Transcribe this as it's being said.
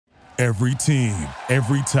Every team,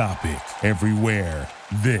 every topic, everywhere.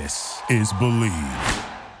 This is Believe.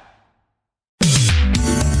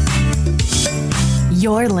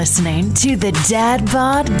 You're listening to the Dad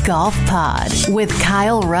Bod Golf Pod with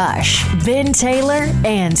Kyle Rush, Ben Taylor,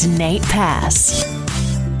 and Nate Pass.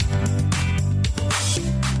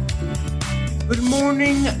 Good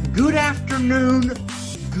morning, good afternoon,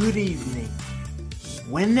 good evening.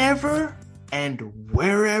 Whenever and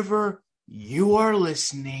wherever you are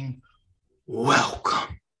listening,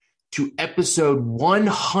 welcome to episode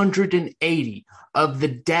 180 of the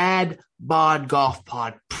Dad Bod Golf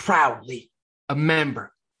Pod, proudly a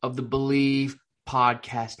member of the Believe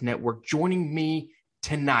Podcast Network. Joining me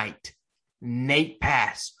tonight, Nate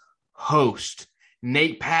Pass, host,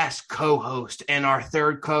 Nate Pass, co-host, and our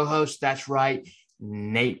third co-host, that's right,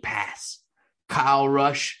 Nate Pass. Kyle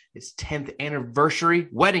Rush, his 10th anniversary,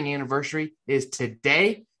 wedding anniversary is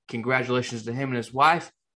today. Congratulations to him and his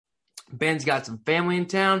wife. Ben's got some family in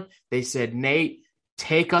town. They said, Nate,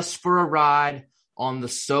 take us for a ride on the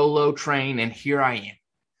solo train, and here I am.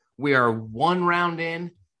 We are one round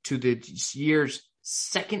in to this year's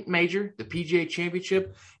second major, the PGA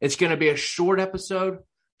Championship. It's going to be a short episode.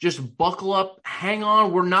 Just buckle up, hang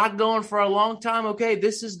on. We're not going for a long time, okay?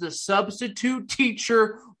 This is the substitute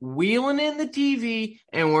teacher wheeling in the TV,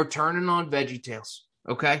 and we're turning on VeggieTales,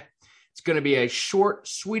 okay? It's going to be a short,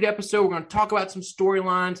 sweet episode. We're going to talk about some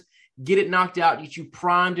storylines, get it knocked out, get you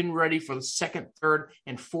primed and ready for the second, third,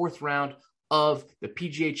 and fourth round of the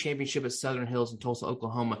PGA Championship at Southern Hills in Tulsa,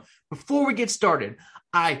 Oklahoma. Before we get started,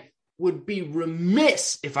 I would be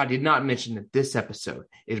remiss if I did not mention that this episode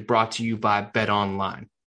is brought to you by BetOnline.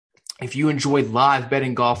 If you enjoy live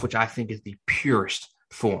betting golf, which I think is the purest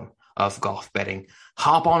form of golf betting,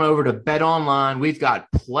 hop on over to BetOnline. We've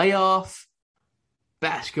got playoff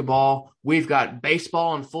basketball. We've got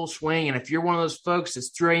baseball in full swing. And if you're one of those folks that's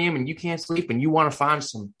 3 a.m. and you can't sleep and you want to find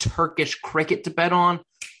some Turkish cricket to bet on,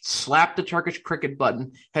 slap the Turkish cricket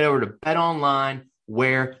button, head over to BetOnline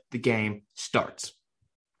where the game starts.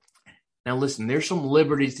 Now listen, there's some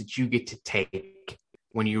liberties that you get to take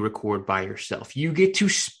when you record by yourself. You get to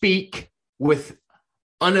speak with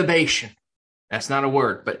innovation. That's not a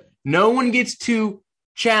word, but no one gets to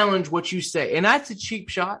challenge what you say. And that's a cheap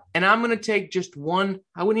shot. And I'm going to take just one,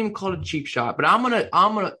 I wouldn't even call it a cheap shot, but I'm going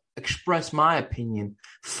to express my opinion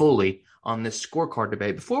fully on this scorecard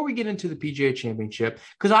debate before we get into the PGA Championship,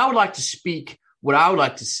 because I would like to speak what I would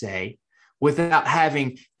like to say without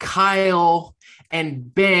having Kyle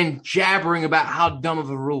and Ben jabbering about how dumb of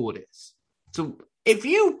a rule it is. So if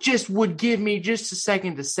you just would give me just a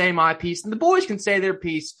second to say my piece, and the boys can say their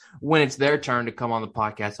piece when it's their turn to come on the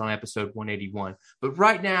podcast on episode 181. But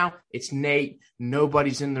right now, it's Nate.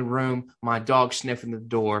 Nobody's in the room. My dog's sniffing the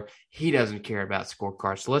door. He doesn't care about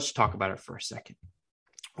scorecards. So let's talk about it for a second.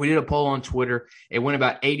 We did a poll on Twitter. It went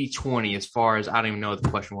about 80-20 as far as, I don't even know what the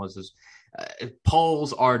question was.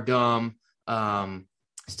 Polls are dumb,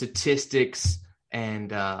 statistics,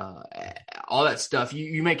 and all that stuff.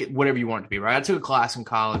 You make it whatever you want it to be, right? I took a class in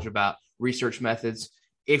college about research methods.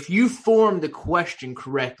 If you form the question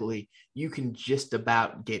correctly, you can just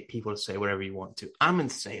about get people to say whatever you want to. I'm in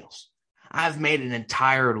sales. I've made an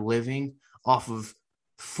entire living off of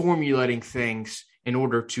formulating things in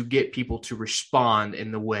order to get people to respond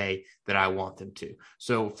in the way that I want them to.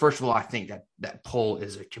 So first of all, I think that poll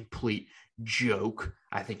is a complete joke.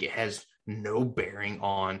 I think it has no bearing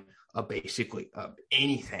on basically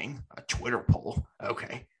anything, a Twitter poll.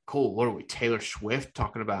 Okay, cool. What are we, Taylor Swift,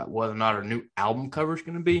 talking about whether or not our new album cover is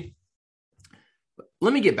going to be? But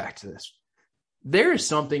let me get back to this. There is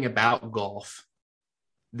something about golf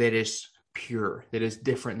that is pure, that is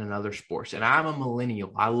different than other sports. And I'm a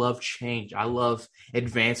millennial. I love change. I love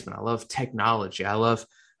advancement. I love technology. I love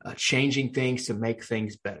changing things to make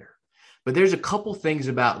things better. But there's a couple things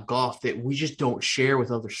about golf that we just don't share with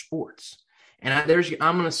other sports. And I'm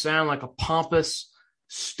going to sound like a pompous,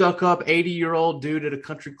 stuck-up 80-year-old dude at a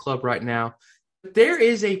country club right now. But there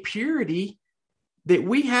is a purity that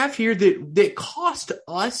we have here that cost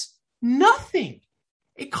us nothing.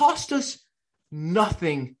 It cost us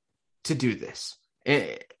nothing to do this.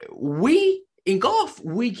 In golf,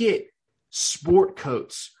 we get sport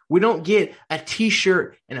coats. We don't get a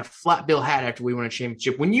T-shirt and a flat bill hat after we win a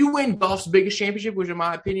championship. When you win golf's biggest championship, which in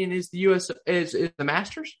my opinion is the is the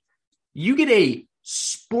Masters, you get a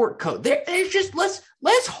sport coat. There's just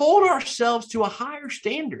let's hold ourselves to a higher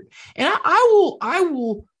standard. And I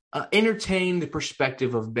will entertain the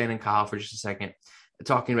perspective of Ben and Kyle for just a second,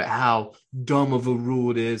 talking about how dumb of a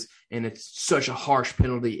rule it is, and it's such a harsh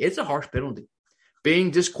penalty. It's a harsh penalty.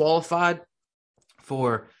 Being disqualified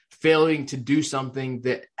for failing to do something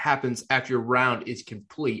that happens after your round is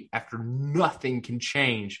complete, after nothing can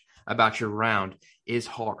change about your round, is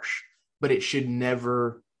harsh. But it should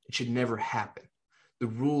never happen. The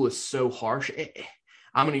rule is so harsh.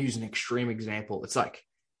 I'm going to use an extreme example. It's like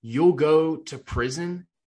you'll go to prison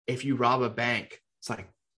if you rob a bank. It's like,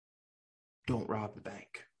 don't rob the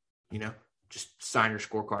bank, just sign your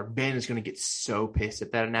scorecard. Ben is going to get so pissed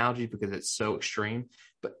at that analogy because it's so extreme.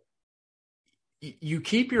 But you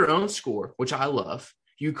keep your own score, which I love.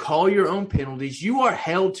 You call your own penalties. You are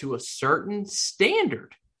held to a certain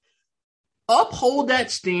standard. Uphold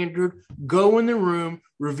that standard, go in the room,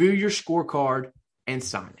 review your scorecard, and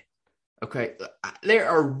sign it. Okay? There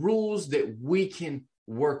are rules that we can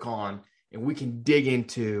work on and we can dig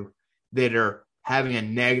into that are having a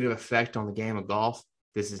negative effect on the game of golf.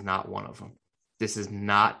 This is not one of them. This is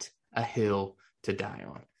not a hill to die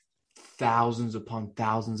on. Thousands upon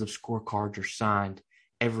thousands of scorecards are signed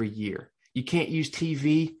every year. You can't use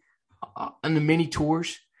TV on the mini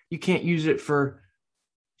tours. You can't use it for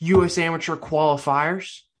U.S. amateur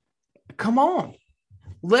qualifiers. Come on.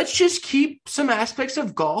 Let's just keep some aspects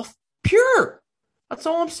of golf pure. That's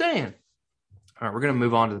all I'm saying. All right, we're going to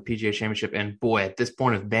move on to the PGA Championship. And boy, at this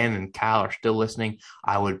point, if Ben and Kyle are still listening,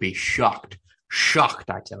 I would be shocked. Shocked,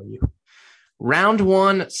 I tell you. Round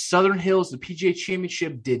one, Southern Hills, the PGA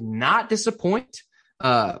Championship did not disappoint.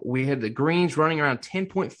 We had the greens running around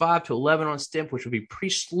 10.5 to 11 on stimp, which would be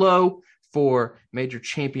pretty slow for major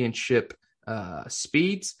championship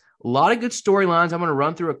speeds. A lot of good storylines. I'm going to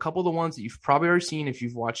run through a couple of the ones that you've probably already seen if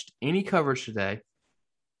you've watched any coverage today.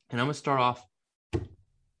 And I'm going to start off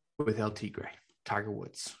with LT Gray. Tiger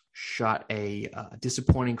Woods shot a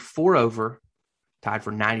disappointing 4-over, tied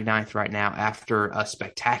for 99th right now after a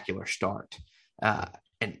spectacular start.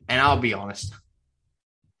 And I'll be honest,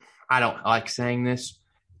 I don't like saying this.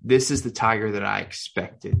 This is the Tiger that I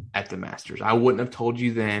expected at the Masters. I wouldn't have told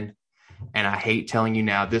you then, and I hate telling you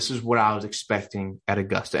now. This is what I was expecting at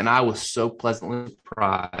Augusta, and I was so pleasantly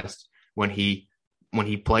surprised when he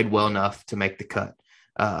played well enough to make the cut.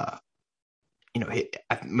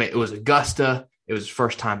 It was Augusta. It was his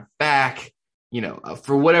first time back.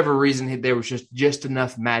 For whatever reason, there was just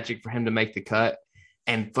enough magic for him to make the cut.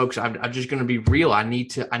 And folks, I'm just going to be real. I need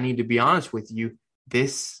to be honest with you.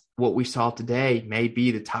 What we saw today may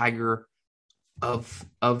be the Tiger of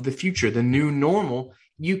the future, the new normal.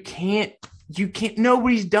 You can't,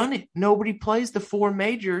 nobody's done it. Nobody plays the four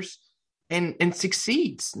majors and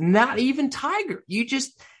succeeds. Not even Tiger.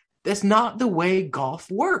 That's not the way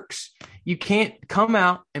golf works. You can't come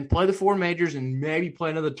out and play the four majors and maybe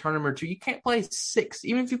play another tournament or two. You can't play 6,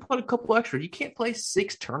 even if you played a couple extra. You can't play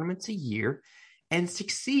 6 tournaments a year and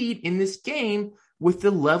succeed in this game with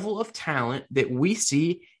the level of talent that we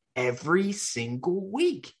see every single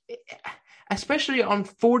week, especially on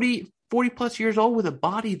 40 plus years old with a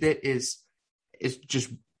body that is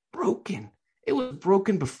just broken. It was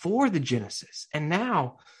broken before the Genesis. And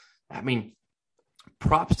now,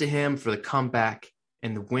 props to him for the comeback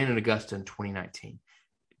and the win at Augusta in 2019.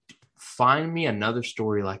 Find me another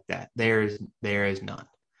story like that. There is none.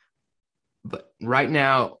 But right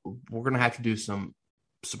now, we're going to have to do some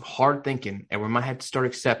hard thinking, and we might have to start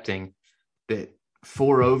accepting that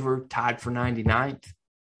 4-over, tied for 99th,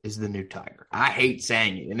 is the new Tiger. I hate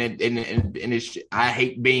saying it, I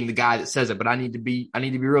hate being the guy that says it, but I need to be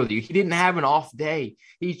real with you. He didn't have an off day.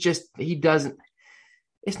 He doesn't.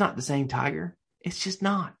 It's not the same Tiger. It's just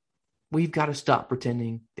not. We've got to stop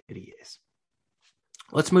pretending that he is.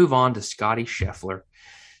 Let's move on to Scottie Scheffler.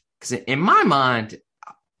 Because in my mind,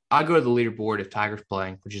 I go to the leaderboard if Tiger's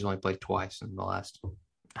playing, which he's only played twice in the last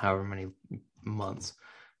however many months.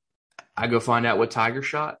 I go find out what Tiger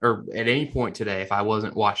shot, or at any point today, if I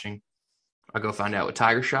wasn't watching, I go find out what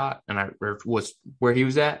Tiger shot, and was where he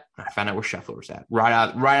was at. And I found out where Scheffler was at right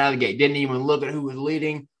out of the gate. Didn't even look at who was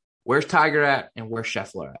leading. Where's Tiger at, and where's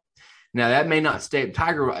Scheffler at? Now, that may not stay.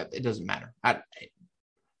 Tiger, it doesn't matter.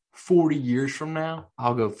 40 years from now,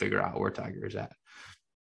 I'll go figure out where Tiger is at.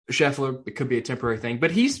 Scheffler, it could be a temporary thing,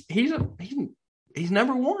 but he's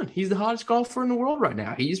number one. He's the hottest golfer in the world right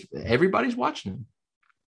now. Everybody's watching him.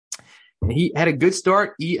 And he had a good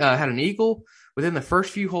start. He had an eagle within the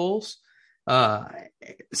first few holes.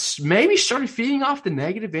 Maybe started feeding off the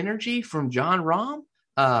negative energy from Jon Rahm.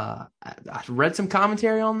 I read some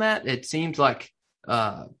commentary on that. It seems like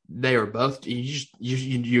they are both.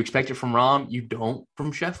 You expect it from Rahm. You don't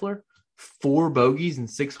from Scheffler. 4 bogeys in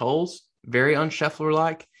 6 holes. Very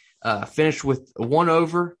un-Scheffler-like. Finished with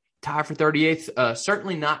 1-over, tied for 38th.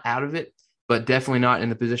 Certainly not out of it, but definitely not in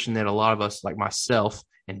the position that a lot of us, like myself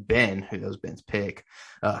and Ben, who knows Ben's pick,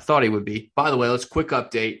 thought he would be. By the way, let's quick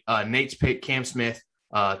update. Nate's pick, Cam Smith,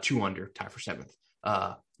 2 under, tied for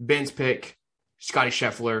 7th. Ben's pick, Scotty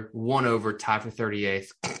Scheffler, 1 over, tied for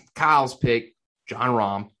 38th. Kyle's pick, Jon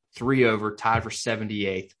Rahm, 3 over, tied for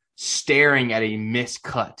 78th, staring at a missed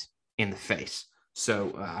cut in the face.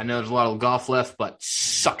 So I know there's a lot of golf left, but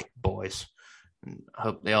suck it, boys. And I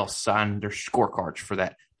hope they all sign their scorecards for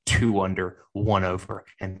that 2 under, 1 over,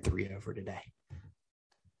 and 3 over today.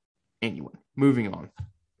 Anyway, moving on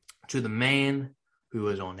to the man who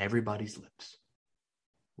is on everybody's lips,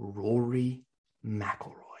 Rory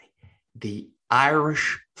McIlroy. The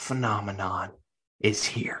Irish phenomenon is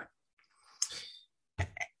here.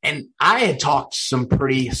 And I had talked some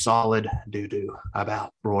pretty solid doo-doo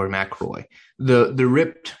about Rory McIlroy. The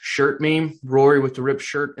ripped shirt meme, Rory with the ripped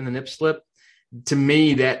shirt and the nip slip, to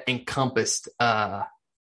me that encompassed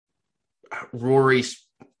Rory's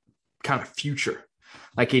kind of future.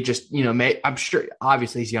 Like he just, I'm sure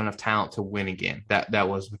obviously he's got enough talent to win again. That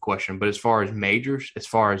was the question. But as far as majors, as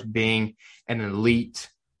far as being an elite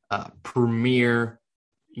premier,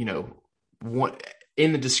 one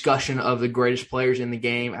in the discussion of the greatest players in the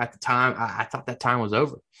game at the time, I thought that time was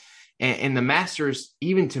over. And the Masters,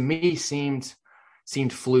 even to me, seemed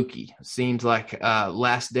fluky. Seemed like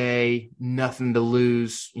last day, nothing to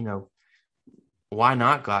lose. Why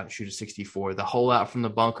not go out and shoot a 64? The hole out from the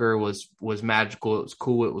bunker was magical. It was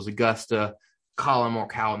cool. It was Augusta. Colin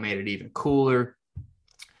Morikawa made it even cooler.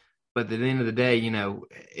 But at the end of the day,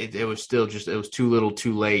 it was still just, it was too little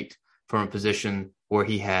too late from a position where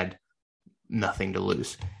he had nothing to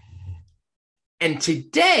lose. And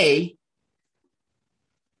today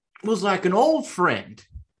was like an old friend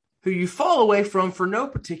who you fall away from for no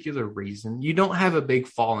particular reason. You don't have a big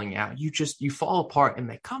falling out. You fall apart and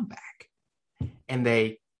they come back. And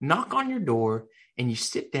they knock on your door and you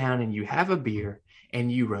sit down and you have a beer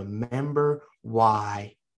and you remember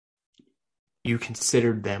why you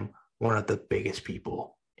considered them one of the biggest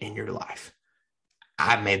people in your life.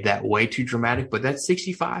 I made that way too dramatic, but that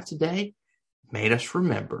 65 today made us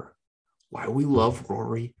remember why we love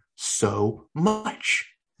Rory so much.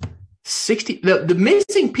 The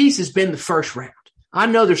missing piece has been the first round. I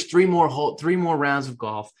know there's 3 more rounds of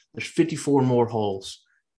golf. There's 54 more holes,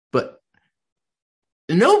 but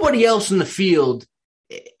nobody else in the field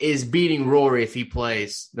is beating Rory if he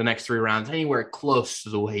plays the next 3 rounds anywhere close to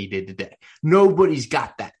the way he did today. Nobody's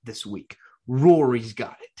got that this week. Rory's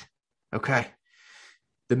got it. Okay?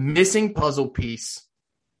 The missing puzzle piece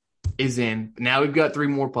is in. Now we've got 3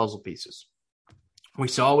 more puzzle pieces. We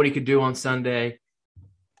saw what he could do on Sunday.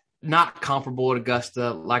 Not comparable at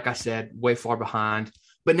Augusta. Like I said, way far behind.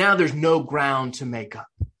 But now there's no ground to make up.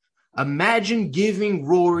 Imagine giving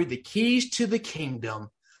Rory the keys to the kingdom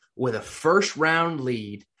with a first-round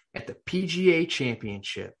lead at the PGA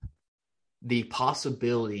Championship. The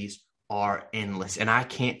possibilities are endless, and I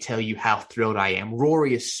can't tell you how thrilled I am.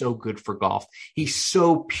 Rory is so good for golf. He's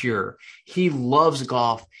so pure. He loves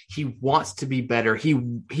golf. He wants to be better.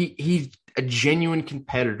 He's a genuine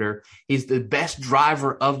competitor. He's the best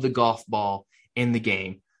driver of the golf ball in the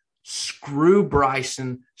game. Screw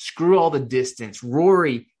Bryson. Screw all the distance.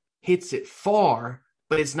 Rory hits it far,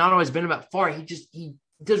 but it's not always been about far. He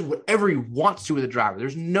does whatever he wants to with the driver.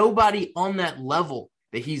 There's nobody on that level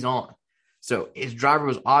that he's on. So his driver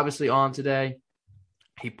was obviously on today.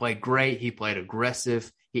 He played great. He played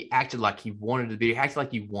aggressive. He acted like he wanted to be. He acted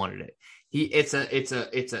like he wanted it.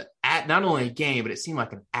 It's not only a game, but it seemed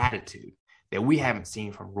like an attitude that we haven't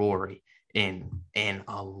seen from Rory in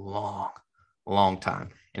a long, long time.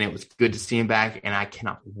 And it was good to see him back, and I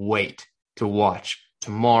cannot wait to watch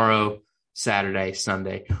tomorrow, Saturday,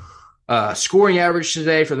 Sunday. Scoring average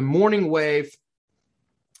today for the morning wave,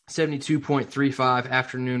 72.35.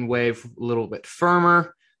 Afternoon wave, a little bit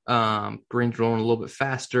firmer. Green's rolling a little bit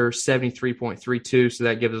faster, 73.32. So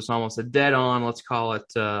that gives us almost a dead on. Let's call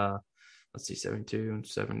it, 72 and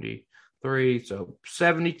 73. So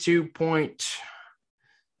 72 point,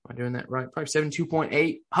 am I doing that right? Probably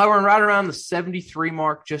 72.8. Hovering right around the 73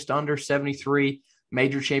 mark, just under 73.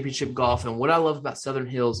 Major championship golf. And what I love about Southern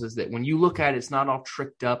Hills is that when you look at it, it's not all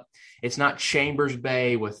tricked up. It's not Chambers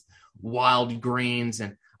Bay with wild greens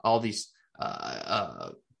and all these,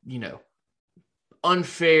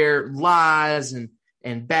 unfair lies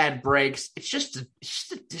and bad breaks. It's just a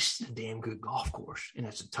damn good golf course. And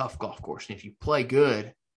it's a tough golf course. And if you play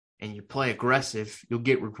good and you play aggressive, you'll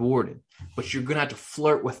get rewarded. But you're going to have to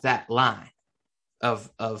flirt with that line of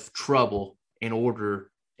trouble in order.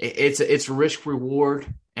 It's a risk reward,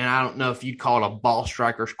 and I don't know if you'd call it a ball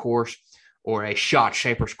striker's course or a shot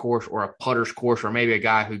shaper's course or a putter's course or maybe a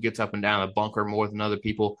guy who gets up and down the bunker more than other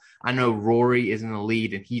people. I know Rory is in the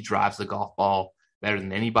lead, and he drives the golf ball better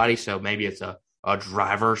than anybody, so maybe it's a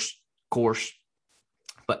driver's course.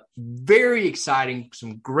 But very exciting,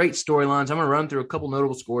 some great storylines. I'm going to run through a couple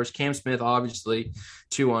notable scores. Cam Smith, obviously,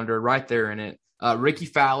 2 under, right there in it. Ricky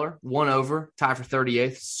Fowler, 1 over, tied for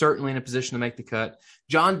 38th, certainly in a position to make the cut.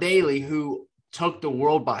 John Daly, who took the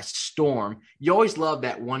world by storm. You always love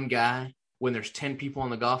that one guy when there's 10 people on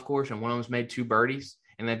the golf course and one of them's made 2 birdies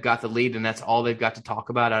and they've got the lead and that's all they've got to talk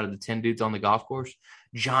about out of the 10 dudes on the golf course.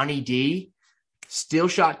 Johnny D still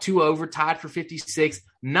shot 2 over, tied for 56th.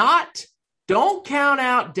 Don't count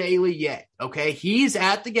out Daly yet, okay? He's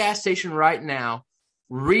at the gas station right now,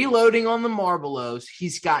 reloading on the Marlboros.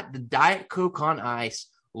 He's got the Diet Coke on ice.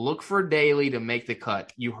 Look for Daly to make the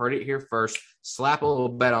cut. You heard it here first. Slap a little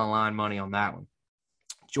bet online money on that one.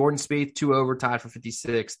 Jordan Spieth, 2 over, tied for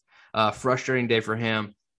 56th. Frustrating day for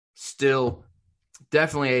him. Still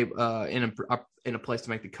definitely in a place to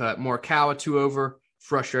make the cut. Morikawa, 2 over,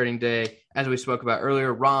 frustrating day. As we spoke about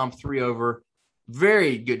earlier, Rahm, 3 over,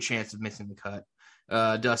 very good chance of missing the cut.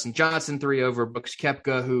 Dustin Johnson, 3 over. Brooks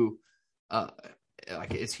Koepka, who,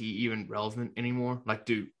 is he even relevant anymore?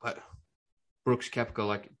 Brooks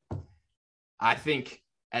Koepka, I think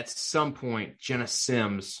at some point, Jenna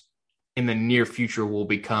Sims in the near future will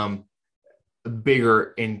become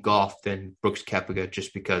bigger in golf than Brooks Koepka,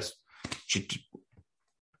 just because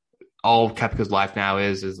all Koepka's life now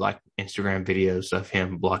is like Instagram videos of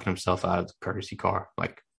him blocking himself out of the courtesy car.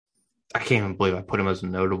 I can't even believe I put him as a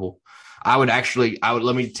notable. I would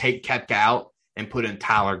let me take Koepka out and put in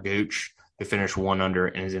Tyler Gooch, who finished 1 under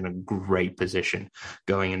and is in a great position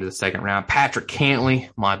going into the second round. Patrick Cantley,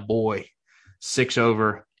 my boy, 6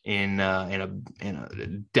 over in a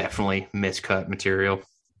definitely miscut material.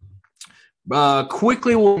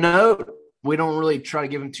 Quickly, we'll note, we don't really try to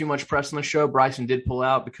give him too much press on the show. Bryson did pull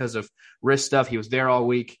out because of wrist stuff. He was there all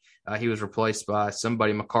week. He was replaced by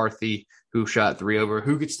somebody, McCarthy, who shot 3 over,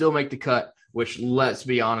 who could still make the cut, which, let's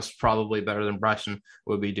be honest, probably better than Bryson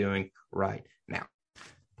would be doing right now.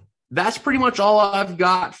 That's pretty much all I've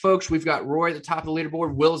got, folks. We've got Rory at the top of the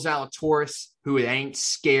leaderboard. Will Zalatoris, who ain't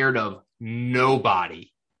scared of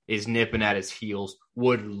nobody, is nipping at his heels.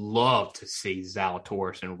 Would love to see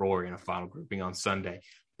Zalatoris and Rory in a final grouping on Sunday.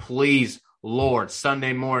 Please, Lord,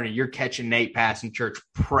 Sunday morning, you're catching Nate Pass in church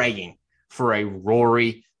praying for a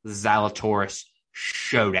Rory Zalatoris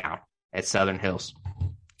showdown at Southern Hills.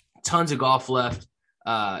 Tons of golf left.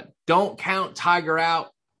 Don't count Tiger out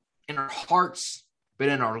in our hearts, but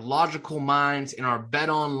in our logical minds, in our bet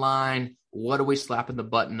online, what are we slapping the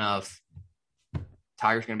button of?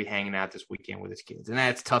 Tiger's going to be hanging out this weekend with his kids. And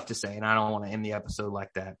that's tough to say, and I don't want to end the episode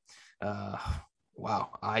like that. Wow,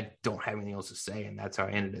 I don't have anything else to say, and that's how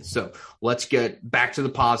I ended it. So let's get back to the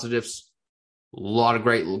positives. A lot of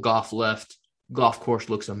great golf left. Golf course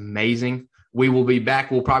looks amazing. We will be back.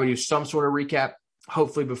 We'll probably do some sort of recap,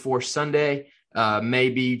 hopefully before Sunday.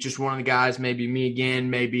 Maybe just one of the guys, maybe me again,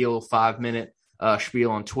 maybe a little 5-minute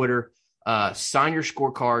spiel on Twitter. Sign your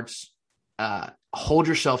scorecards. Hold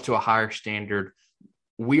yourself to a higher standard.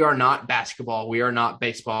 We are not basketball. We are not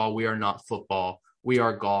baseball. We are not football. We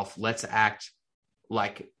are golf. Let's act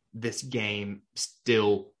like this game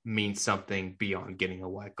still means something beyond getting a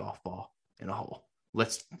white golf ball in a hole.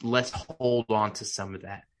 Let's hold on to some of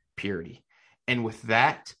that purity. And with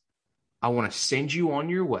that, I want to send you on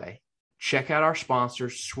your way. Check out our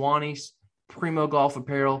sponsors, Swannies, Primo Golf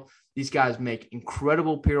Apparel. These guys make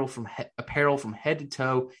incredible apparel from head to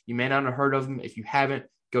toe. You may not have heard of them. If you haven't,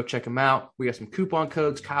 go check them out. We got some coupon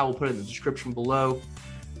codes. Kyle will put it in the description below.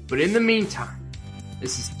 But in the meantime,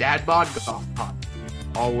 this is Dad Bod Golf Pod.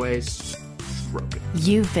 Always stroking.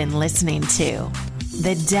 You've been listening to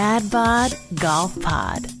the Dad Bod Golf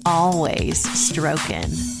Pod. Always stroking.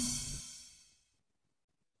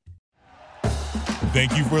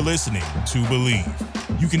 Thank you for listening to Believe.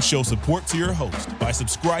 You can show support to your host by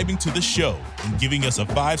subscribing to the show and giving us a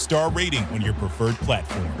 5-star rating on your preferred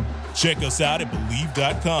platform. Check us out at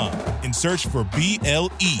Believe.com and search for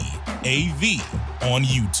BLEAV on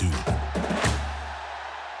YouTube.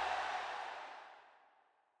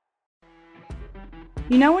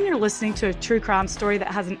 You know when you're listening to a true crime story that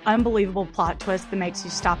has an unbelievable plot twist that makes you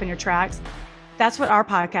stop in your tracks? That's what our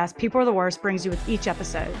podcast, People Are the Worst, brings you with each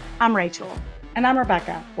episode. I'm Rachel. And I'm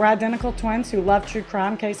Rebecca. We're identical twins who love true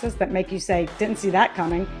crime cases that make you say, didn't see that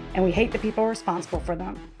coming, and we hate the people responsible for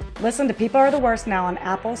them. Listen to People Are the Worst now on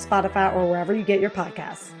Apple, Spotify, or wherever you get your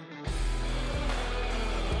podcasts.